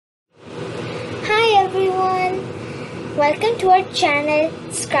Welcome to our channel,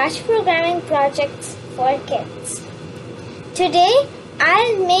 Scratch Programming Projects for Kids. Today,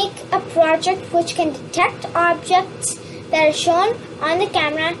 I'll make a project which can detect objects that are shown on the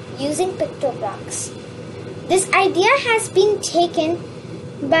camera using PictoBlox. This idea has been taken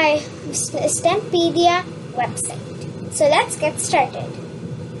by STEMpedia website. So let's get started.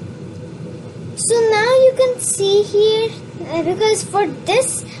 So now you can see here, because for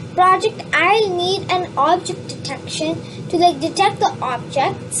this project I'll need an object detection to detect the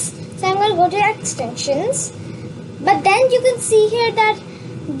objects. So I'm going to go to extensions. But then you can see here that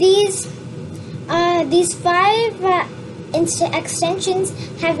these five extensions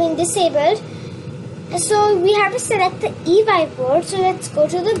have been disabled. So we have to select the EY board. So let's go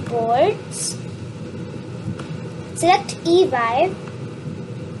to the boards. Select EY.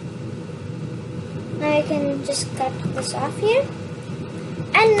 Now I can just cut this off here.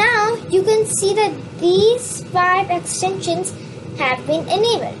 And now you can see that these five extensions have been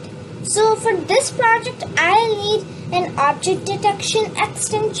enabled. So for this project, I'll need an object detection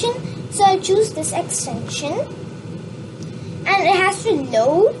extension. So I'll choose this extension. And it has to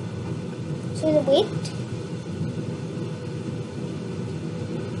load. So we'll wait.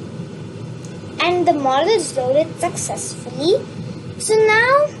 And the model is loaded successfully. So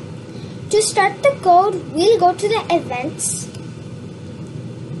now, to start the code, we'll go to the events.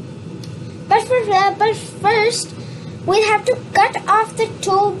 But first, we'll have to cut off the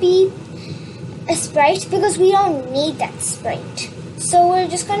Toby sprite because we don't need that sprite. So we're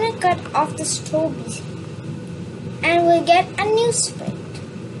just going to cut off this Toby and we'll get a new sprite.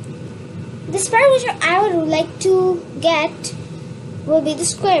 The sprite which I would like to get will be the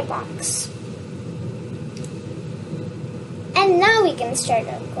square box. And now we can start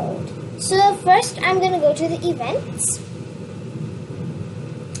our code. So first I'm going to go to the events.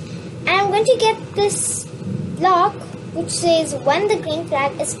 And I'm going to get this block which says when the green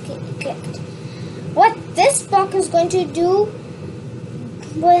flag is clicked. What this block is going to do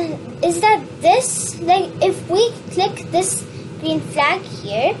is that if we click this green flag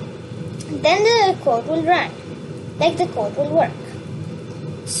here, then the code will run. The code will work.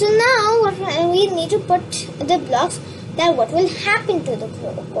 So now we need to put the blocks that what will happen to the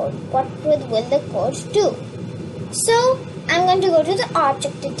code. What will the code do? So I'm going to go to the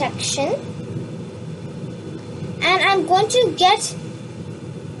object detection and I'm going to get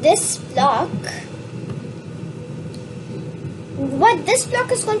this block. What this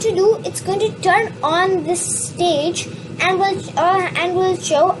block is going to do, it's going to turn on this stage and will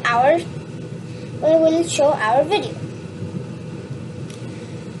show our video.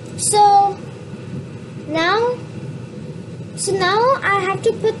 So now I have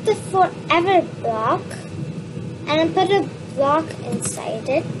to put the forever block and put a block inside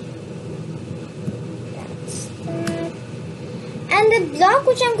it. That's that. And the block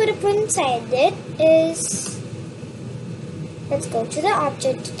which I'm going to put inside it is, let's go to the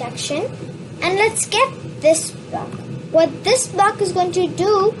object detection and let's get this block. What this block is going to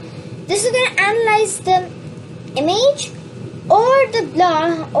do, this is going to analyze the image or the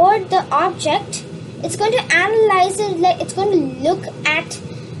block or the object. It's going to analyze it, it's going to look at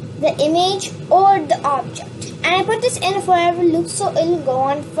the image or the object. And I put this in a forever loop so it will go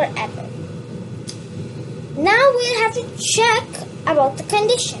on forever. Now we'll have to check about the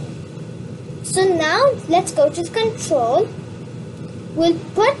condition. So now let's go to the control. We'll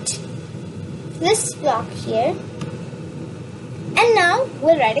put this block here. And now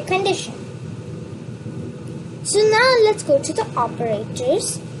we'll write a condition. So now let's go to the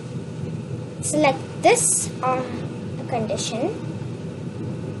operators. Select this condition.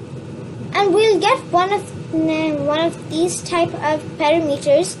 And we'll get one of these type of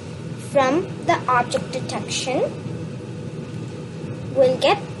parameters from the object detection. We'll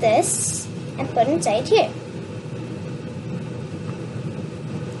get this and put inside here.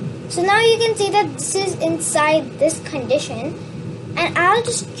 So now you can see that this is inside this condition, and I'll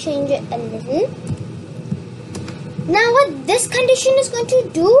just change it a little. Now what this condition is going to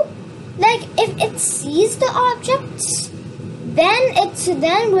do, if it sees the objects,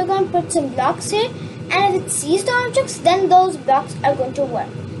 then we're going to put some blocks here, and if it sees the objects, then those blocks are going to work.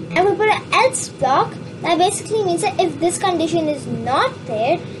 And we put an else block. That basically means that if this condition is not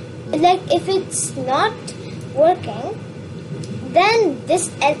there, if it's not working, then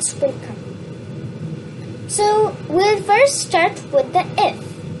this else will come. So we'll first start with the if.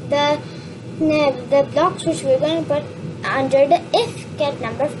 The blocks which we're going to put under the if get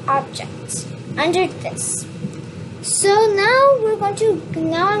number of objects under this. So now I'm going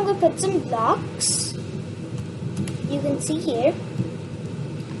to put some blocks. You can see here.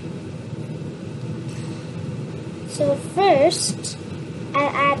 So first,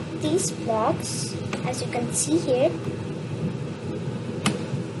 I'll add these blocks, as you can see here.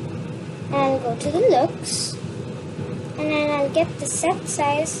 And I'll go to the looks, and then I'll get the set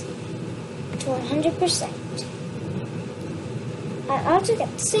size to 100%. I'll also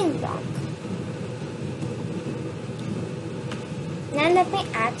get the same block. Now let me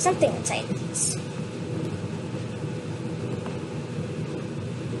add something inside these.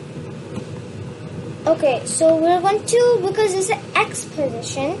 Okay, so we're going to, because it's an X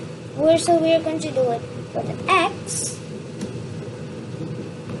position, we're going to do it for the X.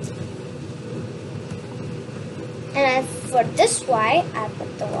 And for this Y, I'll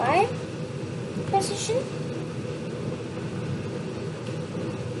put the Y position.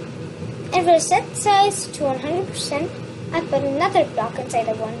 And for set size to 100%, I put another block inside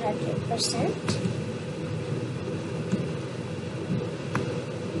of 100%.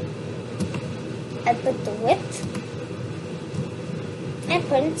 I put the width and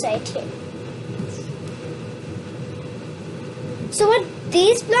put inside here. So what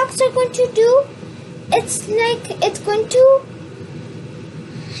these blocks are going to do, it's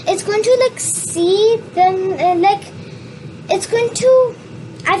going to like see them, it's going to,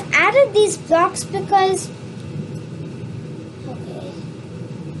 I've added these blocks because, okay,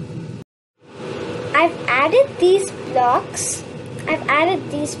 I've added these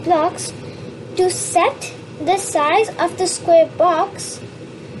blocks to set the size of the square box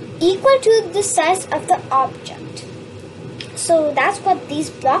equal to the size of the object. So that's what these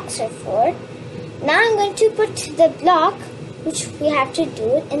blocks are for. Now I'm going to put the block, which we have to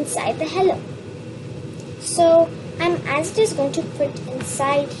do inside the hello. So I'm as just going to put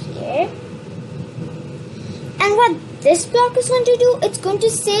inside here. And what this block is going to do, it's going to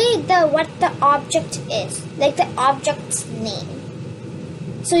say what the object is, like the object's name.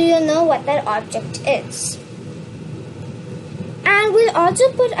 So you know what that object is. And we'll also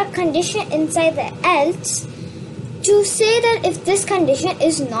put a condition inside the else to say that if this condition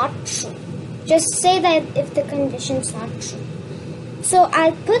is not true. Just say that if the condition is not true. So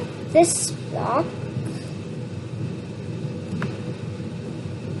I'll put this block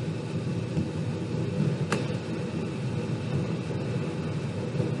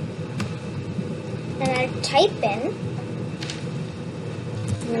and I'll type in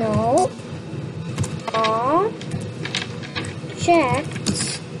no objects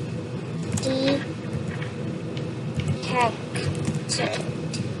detected.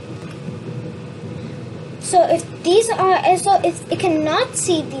 So if it cannot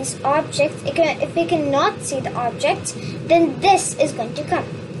see these objects, if it cannot see the objects, then this is going to come.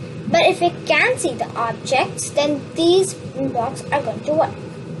 But if it can see the objects, then these blocks are going to work.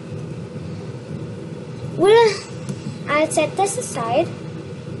 I'll set this aside,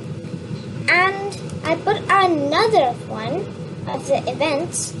 and I put another one of the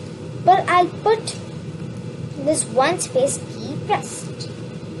events, but I'll put this one space key pressed.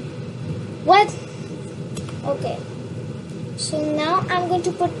 What? Okay, so now I'm going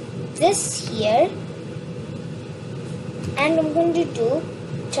to put this here, and I'm going to do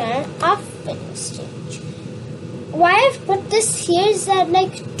turn off video stage. Why I've put this here is that,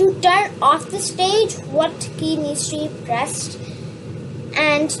 like, to turn off the stage, what key needs to be pressed,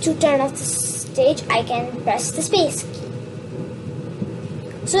 and to turn off the stage, I can press the space key.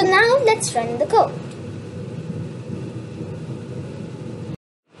 So now let's run the code.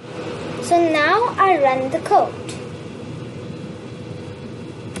 So now I run the code.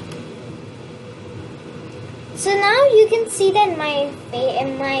 So now you can see that my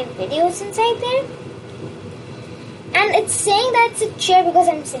videos inside there. And it's saying that it's a chair because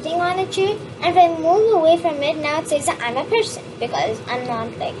I'm sitting on a chair. And if I move away from it, now it says that I'm a person because I'm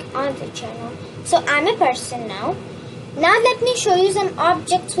not like on the chair now. So I'm a person now. Now let me show you some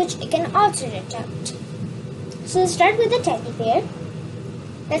objects which it can also detect. So let's start with the teddy bear.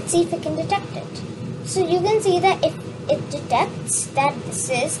 Let's see if it can detect it. So you can see that if it detects that this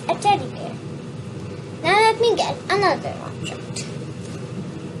is a teddy bear. Now let me get another object.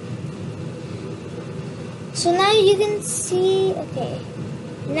 So now you can see, okay.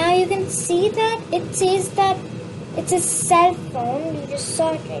 Now you can see that it says that it's a cell phone. You just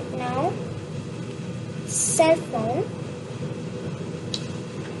saw it right now. Cell phone.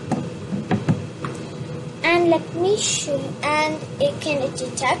 And let me show you, and it can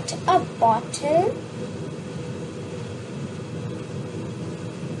detect a bottle.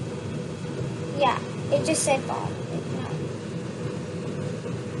 Yeah, it just said bottle right now.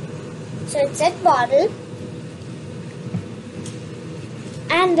 So it said bottle.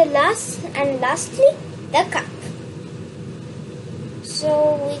 And lastly, the cup.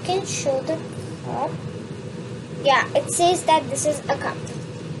 So we can show the cup. Yeah, it says that this is a cup.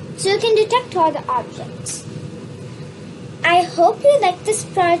 So you can detect all the objects. I hope you like this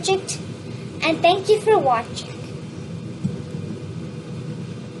project and thank you for watching.